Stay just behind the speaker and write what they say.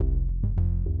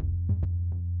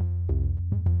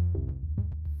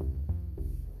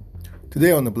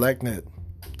Today on the BlackNet,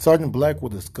 Sergeant Black will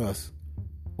discuss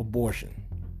abortion.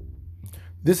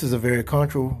 This is a very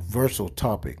controversial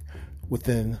topic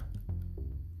within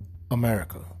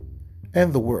America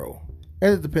and the world,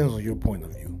 and it depends on your point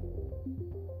of view.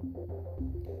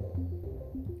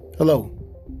 Hello,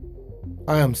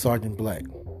 I am Sergeant Black.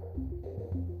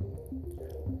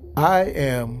 I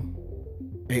am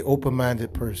an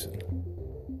open-minded person.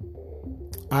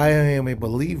 I am a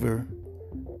believer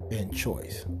in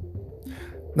choice.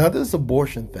 Now, this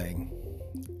abortion thing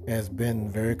has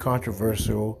been very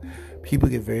controversial. People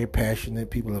get very passionate.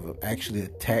 People have actually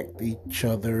attacked each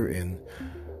other and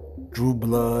drew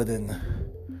blood and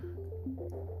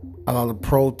a lot of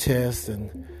protests,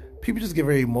 and people just get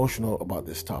very emotional about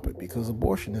this topic because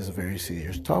abortion is a very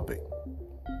serious topic.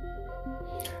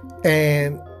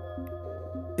 And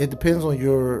it depends on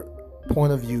your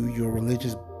point of view, your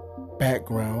religious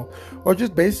background, or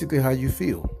just basically how you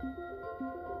feel.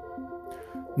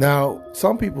 Now,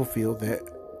 some people feel that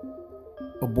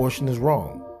abortion is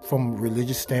wrong from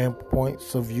religious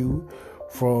standpoints of view,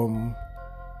 from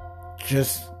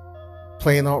just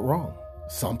plain out wrong.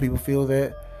 Some people feel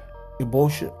that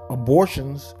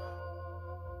abortions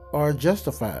are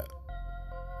justified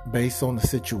based on the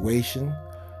situation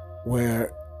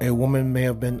where a woman may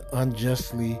have been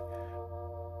unjustly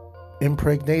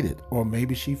impregnated, or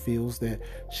maybe she feels that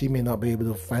she may not be able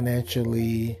to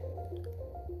financially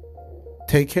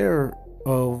take care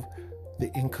of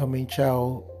the incoming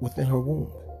child within her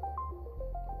womb.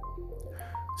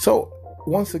 So,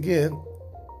 once again,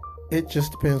 it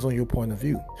just depends on your point of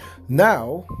view.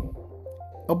 Now,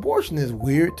 abortion is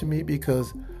weird to me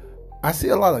because I see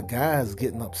a lot of guys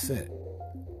getting upset.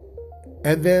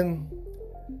 And then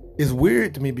it's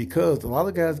weird to me because a lot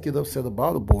of guys get upset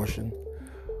about abortion,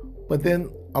 but then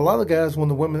a lot of guys, when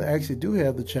the women actually do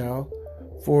have the child,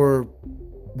 for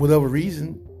whatever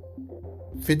reason,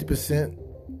 50%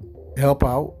 help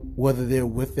out, whether they're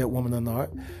with that woman or not,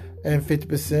 and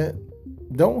 50%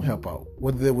 don't help out,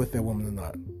 whether they're with that woman or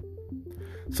not.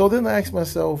 So then I ask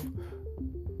myself,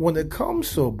 when it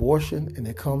comes to abortion and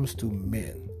it comes to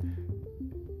men,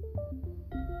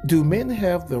 do men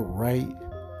have the right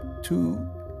to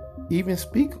even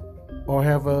speak or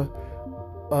have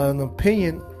an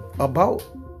opinion about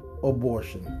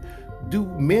abortion? Do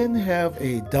men have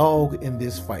a dog in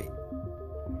this fight?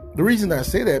 The reason I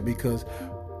say that because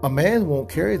a man won't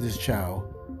carry this child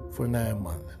for 9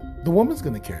 months. The woman's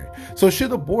going to carry it. So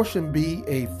should abortion be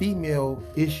a female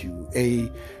issue,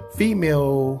 a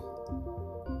female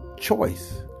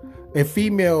choice, a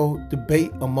female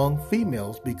debate among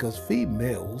females, because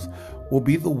females will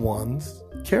be the ones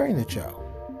carrying the child?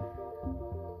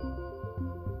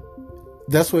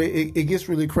 That's where it gets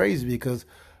really crazy, because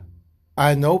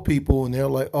I know people and they're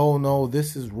like, oh no,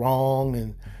 this is wrong,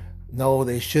 and no,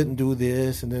 they shouldn't do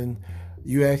this. And then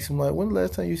you ask them, like, when the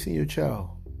last time you seen your child?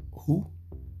 Who?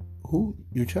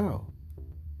 Your child?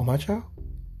 Oh, my child?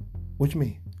 What you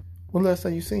mean? When the last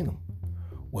time you seen him?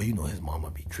 Well, you know his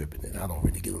mama be tripping and I don't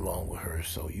really get along with her,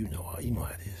 so you know how it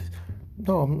is.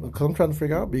 No, I'm trying to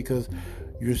figure out, because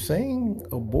you're saying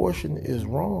abortion is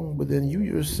wrong, but then you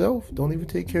yourself don't even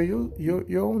take care of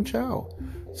your own child.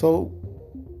 So,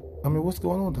 I mean, what's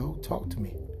going on, dog? Talk to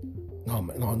me.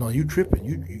 No, you tripping.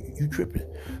 You tripping.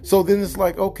 So then it's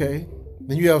like, okay,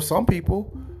 then you have some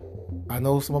people. I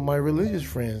know some of my religious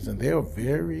friends, and they're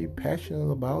very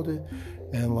passionate about it.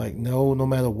 And like, no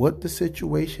matter what the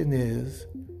situation is,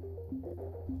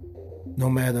 no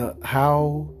matter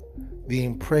how the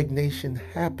impregnation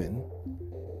happened,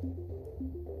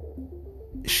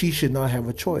 she should not have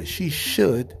a choice. She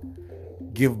should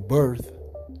give birth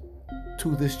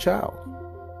to this child.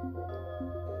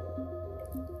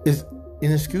 It's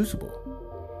inexcusable.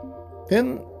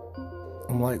 Then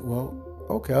I'm like, well,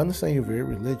 okay, I understand you're very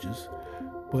religious,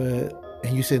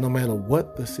 and you say no matter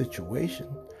what the situation,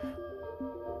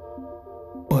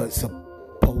 but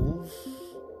suppose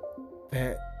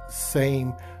that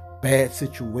same bad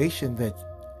situation that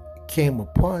came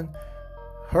upon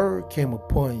her came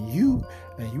upon you,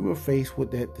 and you were faced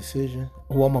with that decision.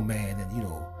 Oh, I'm a man, and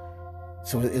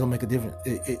so it'll make a difference.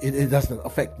 It doesn't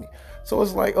affect me. So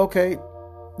it's like, okay,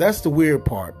 that's the weird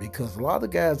part, because a lot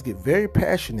of guys get very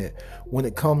passionate when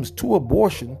it comes to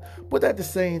abortion, but at the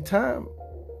same time,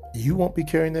 you won't be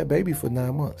carrying that baby for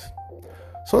 9 months.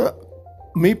 So,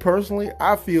 me personally,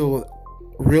 I feel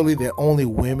really that only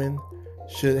women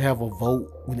should have a vote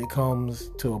when it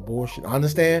comes to abortion. I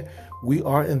understand we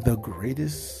are in the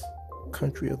greatest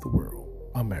country of the world,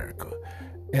 America,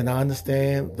 and I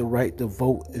understand the right to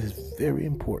vote is very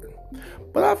important.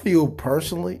 But I feel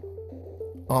personally,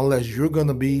 unless you're going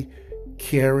to be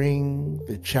carrying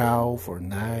the child for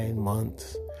 9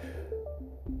 months,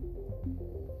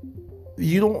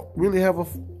 you don't really have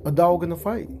a dog in the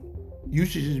fight. You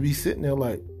should just be sitting there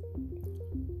like,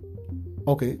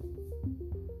 okay,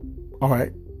 all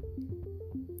right.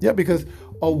 Yeah, because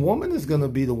a woman is going to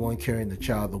be the one carrying the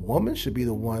child. The woman should be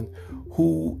the one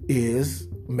who is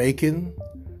making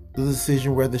the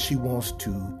decision whether she wants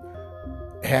to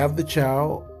have the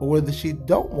child or whether she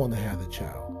don't want to have the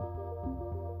child.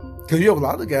 Because you have a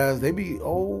lot of guys, they be,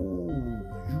 oh,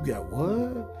 you got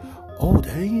what? Oh,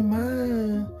 that ain't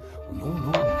mine.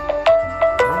 No.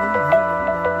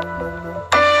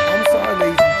 I'm sorry,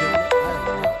 ladies and gentlemen. I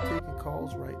am not taking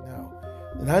calls right now.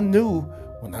 And I knew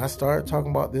when I started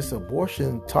talking about this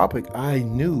abortion topic, I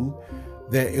knew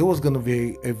that it was going to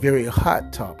be a very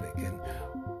hot topic. And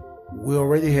we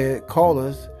already had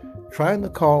callers trying to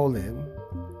call in.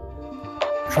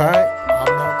 I'm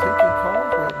not taking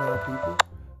calls right now, people.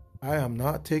 I am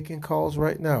not taking calls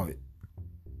right now.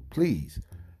 Please.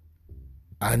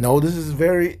 I know this is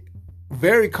very,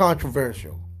 very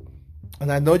controversial.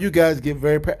 And I know you guys get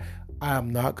very... I am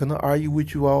not going to argue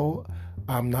with you all.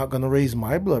 I'm not going to raise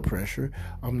my blood pressure.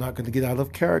 I'm not going to get out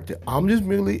of character. I'm just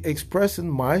merely expressing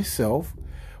myself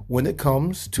when it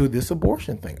comes to this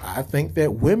abortion thing. I think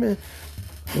that women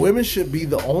should be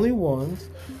the only ones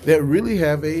that really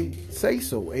have a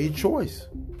say-so, a choice.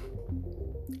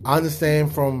 I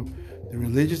understand from the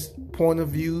religious point of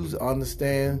views. I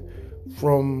understand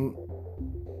from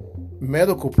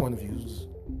medical point of views.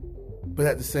 But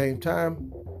at the same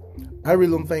time, I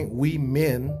really don't think we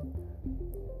men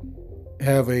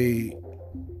have a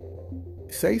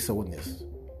say-so in this.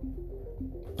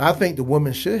 I think the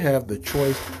woman should have the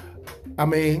choice. I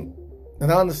mean,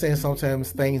 and I understand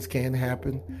sometimes things can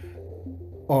happen,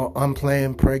 or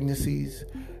unplanned pregnancies,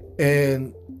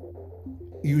 and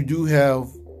you do have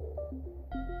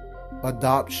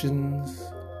adoptions.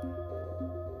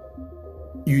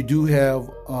 You do have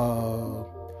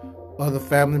other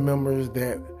family members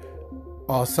that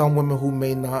are some women who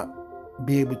may not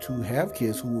be able to have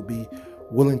kids, who will be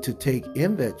willing to take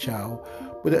in that child.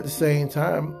 But at the same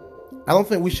time, I don't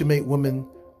think we should make women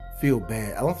feel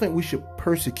bad. I don't think we should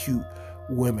persecute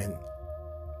women.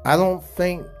 I don't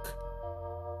think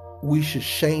we should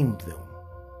shame them,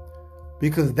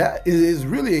 because that is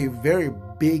really a very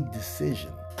big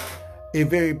decision, a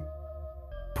very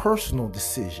personal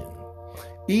decision.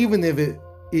 Even if it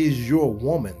is your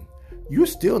woman, you're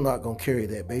still not going to carry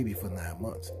that baby for 9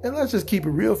 months. And let's just keep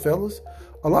it real, fellas.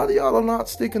 A lot of y'all are not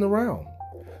sticking around.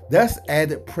 That's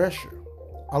added pressure.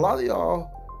 A lot of y'all,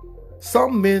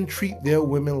 some men treat their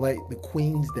women like the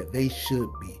queens that they should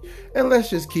be. And let's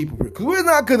just keep it real, because we're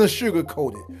not going to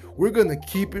sugarcoat it. We're going to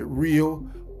keep it real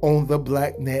on the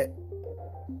Black Net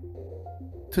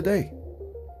today.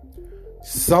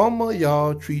 Some of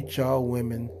y'all treat y'all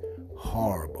women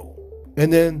horrible.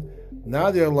 And then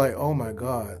now they're like, oh my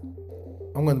God,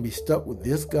 I'm going to be stuck with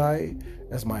this guy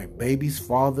as my baby's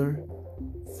father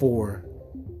for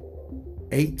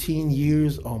 18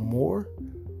 years or more.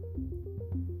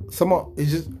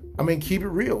 Keep it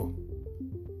real.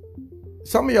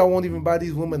 Some of y'all won't even buy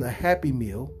these women a Happy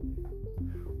Meal.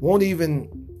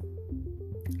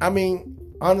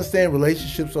 I understand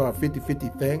relationships are a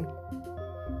 50-50 thing,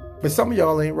 but some of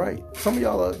y'all ain't right. Some of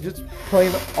y'all are just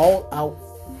plain all out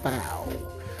foul.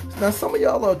 Now, some of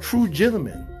y'all are true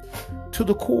gentlemen to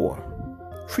the core,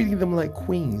 treating them like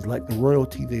queens, like the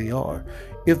royalty they are,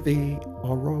 if they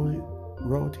are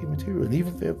royalty material, and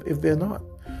even if they're not.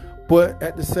 But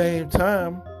at the same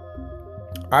time,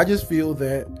 I just feel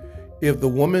that if the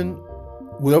woman,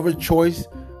 whatever choice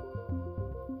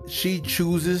she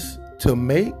chooses to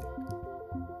make,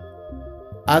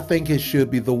 I think it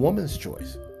should be the woman's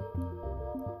choice.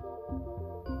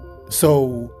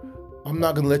 So I'm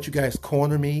not going to let you guys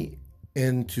corner me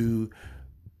into,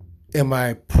 am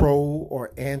I pro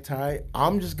or anti?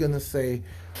 I'm just going to say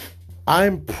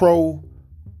I'm pro.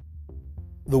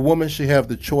 The woman should have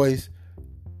the choice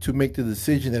to make the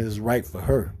decision that is right for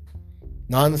her.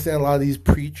 Now, I understand a lot of these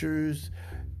preachers,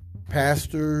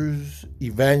 pastors,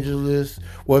 evangelists.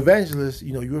 Well, evangelists,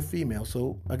 you're a female,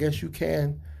 so I guess you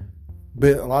can.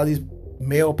 But a lot of these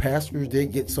male pastors, they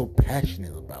get so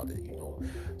passionate about it,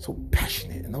 so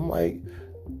passionate. And I'm like,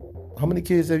 how many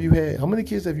kids have you had? How many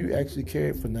kids have you actually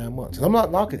carried for 9 months? And I'm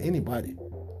not knocking anybody.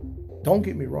 Don't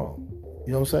get me wrong.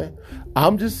 You know what I'm saying?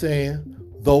 I'm just saying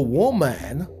the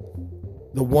woman,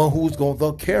 the one who's going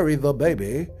to carry the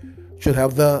baby, should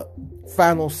have the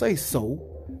final say so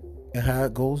in how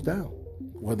it goes down.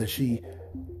 Whether she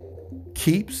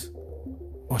keeps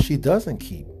or she doesn't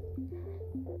keep.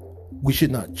 We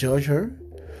should not judge her,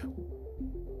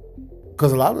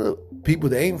 Because a lot of people,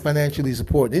 they ain't financially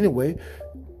supported anyway.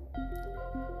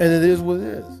 And it is what it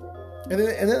is. And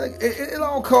then it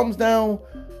all comes down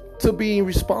to being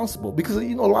responsible. Because,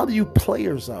 a lot of you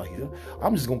players out here,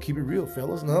 I'm just going to keep it real,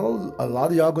 fellas. Now, a lot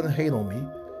of y'all going to hate on me.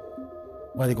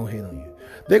 Why they going to hate on you?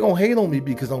 They're going to hate on me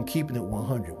because I'm keeping it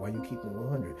 100. Why you keeping it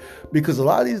 100? Because a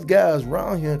lot of these guys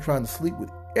around here are trying to sleep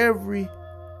with every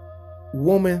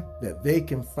woman that they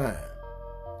can find.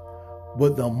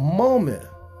 But the moment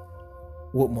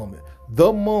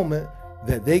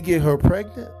that they get her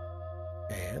pregnant,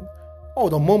 and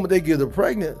the moment they get her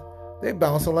pregnant, they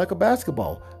bouncing like a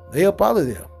basketball. They up out of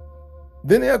there.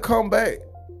 Then they'll come back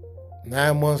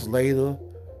 9 months later,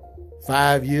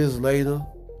 5 years later.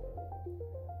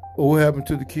 What happened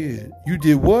to the kid? You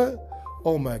did what?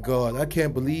 Oh my God, I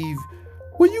can't believe.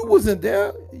 Well, you wasn't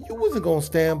there. You wasn't going to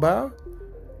stand by.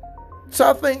 So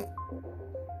I think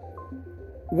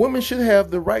women should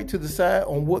have the right to decide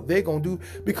on what they're going to do,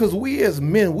 because we as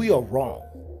men, we are wrong.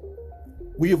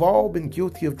 We have all been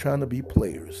guilty of trying to be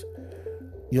players.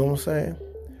 You know what I'm saying?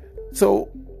 So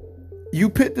you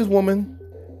put this woman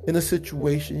in a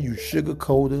situation, you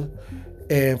sugarcoat her,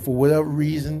 and for whatever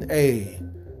reason,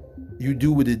 you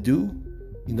do what it do.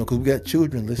 Because we got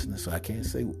children listening, so I can't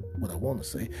say what I want to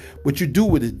say. But you do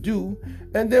what it do,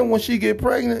 and then when she get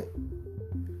pregnant,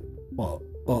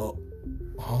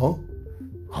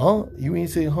 you ain't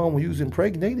saying when you was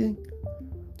impregnating.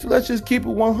 So let's just keep it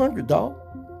 100, dog.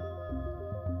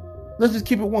 Let's just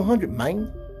keep it 100,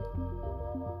 man.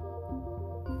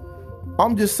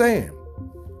 I'm just saying.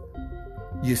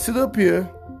 You sit up here,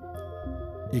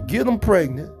 you get them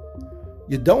pregnant,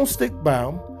 you don't stick by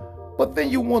them, but then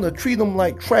you want to treat them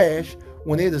like trash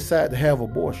when they decide to have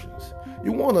abortions.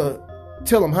 You want to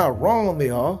tell them how wrong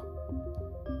they are,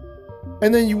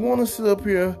 and then you want to sit up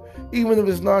here, even if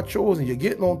it's not yours, and you're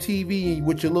getting on TV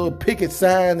with your little picket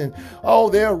sign and,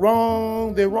 they're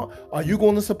wrong. Are you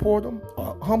going to support them?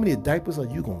 How many diapers are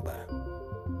you going to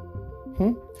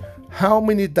buy? How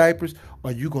many diapers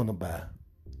are you going to buy?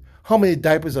 How many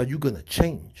diapers are you going to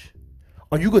change?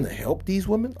 Are you going to help these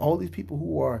women? All these people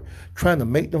who are trying to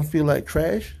make them feel like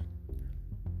trash?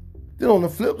 Then on the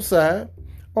flip side,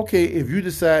 okay, if you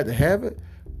decide to have it,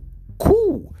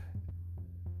 cool.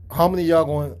 How many of y'all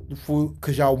going to,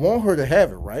 because y'all want her to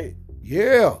have it, right?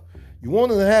 Yeah. You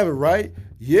want her to have it, right?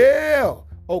 Yeah.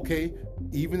 Okay.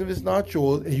 Even if it's not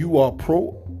yours and you are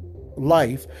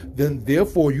pro-life, then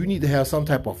therefore you need to have some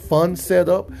type of fund set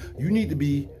up. You need to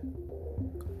be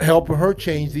helping her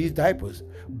change these diapers,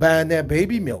 buying that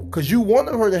baby milk, because you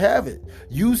wanted her to have it.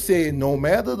 You said no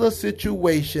matter the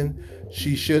situation,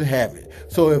 she should have it.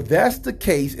 So if that's the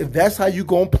case, if that's how you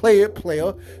going to play it,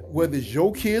 player, whether it's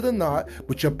your kid or not,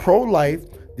 but you're pro-life,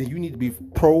 then you need to be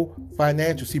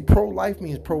pro-financial. See, pro-life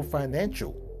means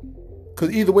pro-financial.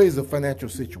 Because either way is a financial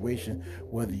situation,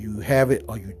 whether you have it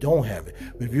or you don't have it.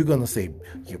 But if you're going to say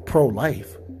you're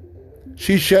pro-life,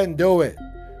 she shouldn't do it,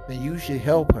 then you should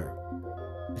help her.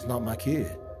 It's not my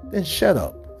kid. Then shut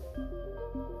up.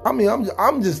 I mean,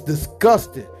 I'm just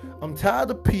disgusted. I'm tired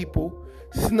of people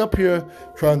sitting up here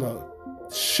trying to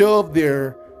shove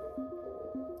their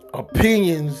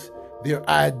opinions, their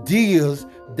ideas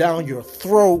down your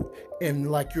throat, and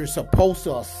like you're supposed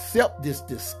to accept this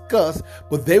disgust,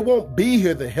 but they won't be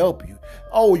here to help you.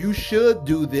 Oh, you should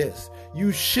do this.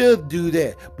 You should do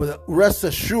that. But rest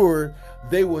assured,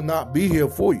 they will not be here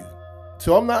for you.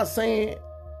 So I'm not saying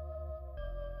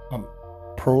I'm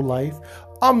pro-life.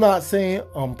 I'm not saying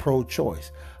I'm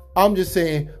pro-choice. I'm just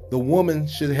saying the woman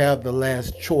should have the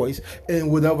last choice,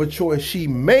 and whatever choice she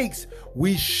makes,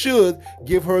 we should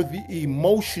give her the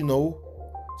emotional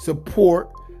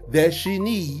support that she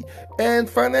needs and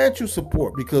financial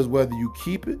support, because whether you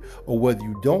keep it or whether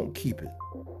you don't keep it,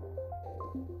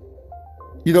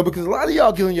 because a lot of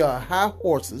y'all get on your high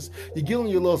horses, you get on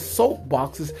your little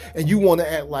soapboxes, and you want to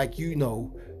act like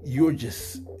you're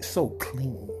just so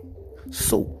clean,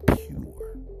 so pure.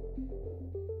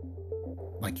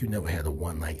 Like you never had a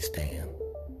one-night stand.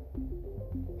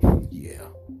 Yeah.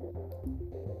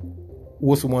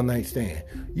 What's a one-night stand?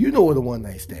 You know what a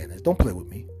one-night stand is. Don't play with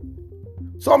me.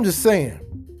 So I'm just saying,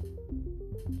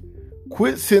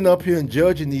 quit sitting up here and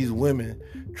judging these women,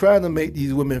 trying to make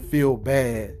these women feel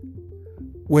bad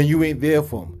when you ain't there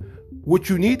for them. What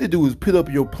you need to do is put up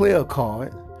your player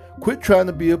card. Quit trying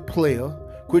to be a player.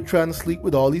 Quit trying to sleep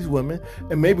with all these women,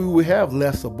 and maybe we will have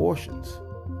less abortions.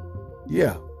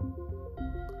 Yeah.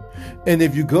 And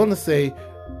if you're going to say,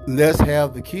 let's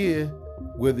have the kid,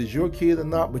 whether it's your kid or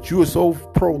not, but you are so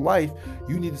pro-life,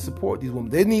 you need to support these women.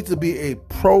 There needs to be a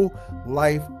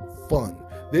pro-life fund.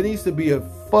 There needs to be a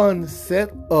fund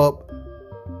set up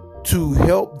to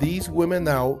help these women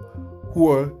out who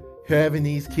are having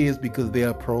these kids because they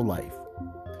are pro-life.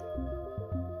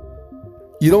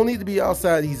 You don't need to be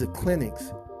outside these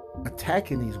clinics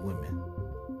attacking these women.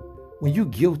 When you're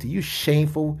guilty, you're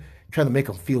shameful, trying to make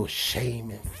them feel shame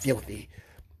and filthy.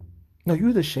 No,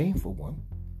 you're the shameful one.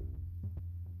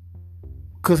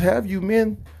 Because have you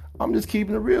men, I'm just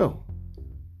keeping it real.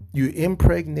 You're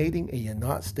impregnating and you're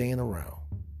not staying around.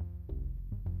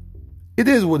 It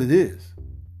is what it is.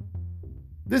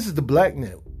 This is the black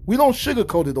net. We don't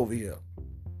sugarcoat it over here.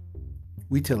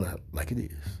 We tell it like it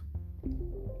is.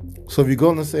 So if you're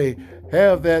going to say,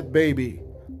 have that baby,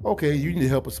 okay, you need to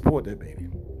help us support that baby.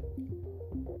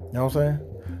 You know what I'm saying?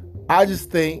 I just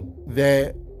think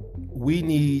that we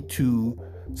need to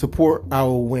support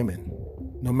our women.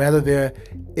 No matter their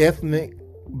ethnic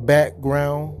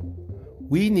background,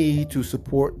 we need to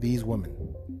support these women.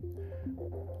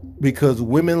 Because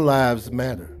women's lives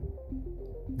matter.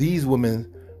 These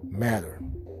women matter.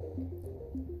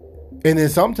 And then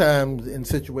sometimes in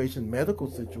situations, medical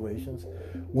situations,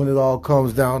 when it all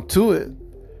comes down to it,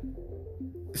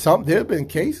 there have been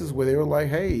cases where they were like,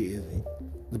 hey, is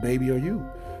the baby or you?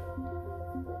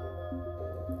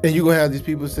 And you're going to have these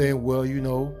people saying, well, you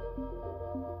know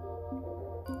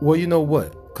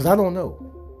what? Because I don't know.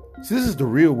 See, this is the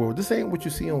real world. This ain't what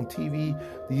you see on TV,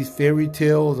 these fairy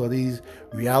tales or these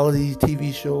reality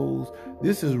TV shows.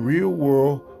 This is real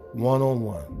world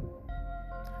one-on-one.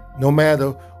 No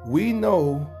matter, we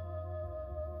know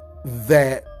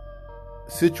that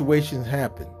situations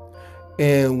happen.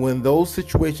 And when those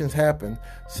situations happen,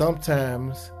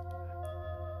 sometimes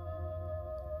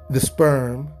the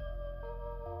sperm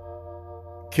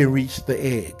can reach the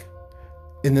egg.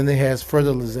 And then it has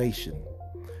fertilization.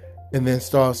 And then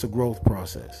starts the growth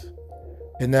process.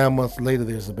 And 9 months later,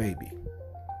 there's a baby.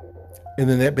 And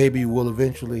then that baby will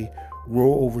eventually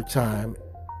grow over time,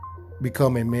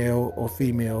 become a male or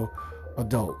female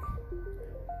adult.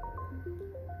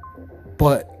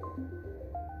 But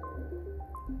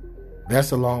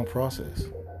that's a long process.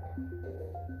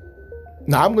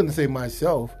 Now, I'm going to say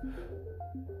myself,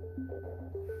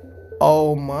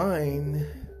 all mine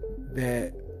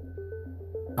that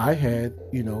I had,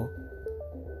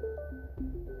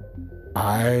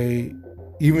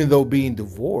 even though being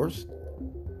divorced,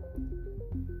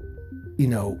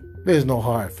 there's no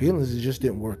hard feelings. It just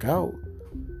didn't work out.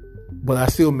 But I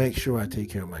still make sure I take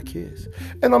care of my kids.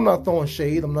 And I'm not throwing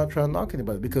shade. I'm not trying to knock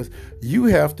anybody, because you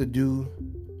have to do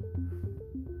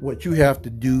what you have to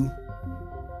do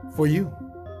for you.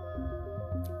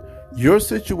 Your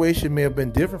situation may have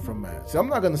been different from mine. See, I'm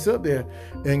not going to sit there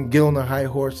and get on a high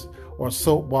horse or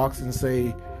soapbox and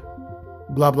say,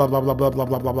 blah, blah, blah, blah, blah, blah,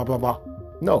 blah, blah, blah, blah, blah.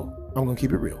 No, I'm going to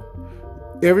keep it real.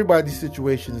 Everybody's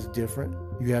situation is different.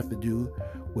 You have to do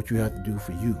what you have to do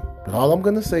for you. But all I'm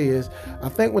going to say is, I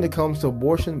think when it comes to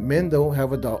abortion, men don't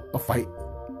have a fight.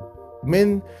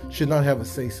 Men should not have a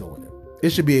say-so in it. It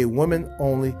should be a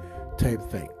women-only type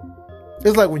thing.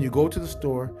 It's like when you go to the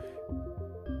store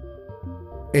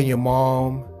and your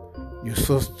mom, your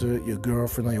sister, your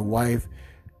girlfriend, or your wife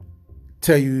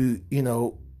tell you,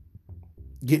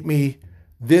 get me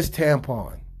this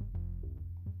tampon.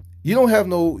 You don't have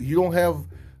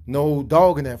no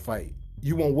dog in that fight.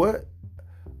 You want what?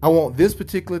 I want this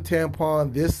particular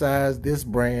tampon, this size, this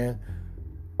brand.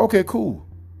 Okay, cool.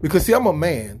 Because see, I'm a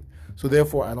man, so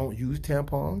therefore I don't use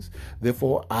tampons.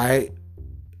 Therefore, I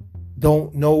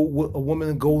don't know what a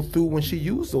woman goes through when she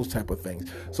uses those type of things.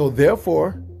 So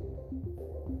therefore,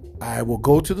 I will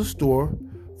go to the store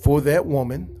for that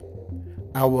woman.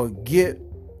 I will get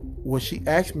what she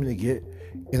asked me to get,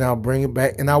 and I'll bring it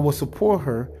back, and I will support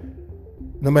her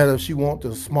no matter if she wants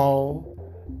a small,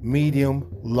 medium,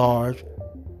 large,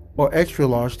 or extra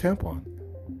large tampon.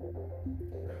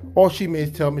 Or she may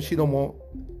tell me she don't want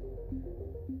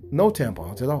no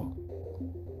tampons at all.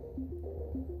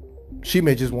 She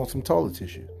may just want some toilet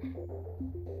tissue.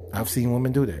 I've seen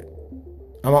women do that.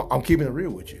 I'm keeping it real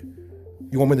with you.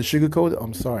 You want me to sugarcoat it?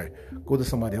 I'm sorry. Go to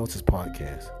somebody else's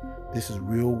podcast. This is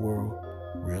real world,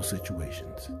 real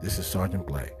situations. This is Sergeant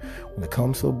Black. When it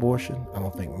comes to abortion, I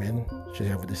don't think men should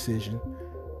have a decision.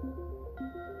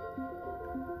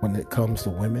 When it comes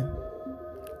to women,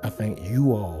 I think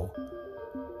you all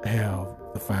have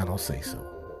the final say-so.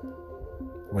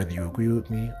 Whether you agree with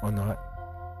me or not,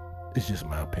 it's just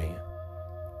my opinion.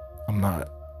 I'm not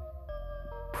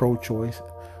pro-choice.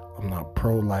 I'm not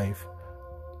pro-life.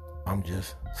 I'm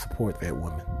just support that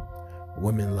woman.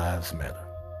 Women lives matter.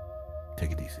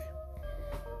 Take it easy.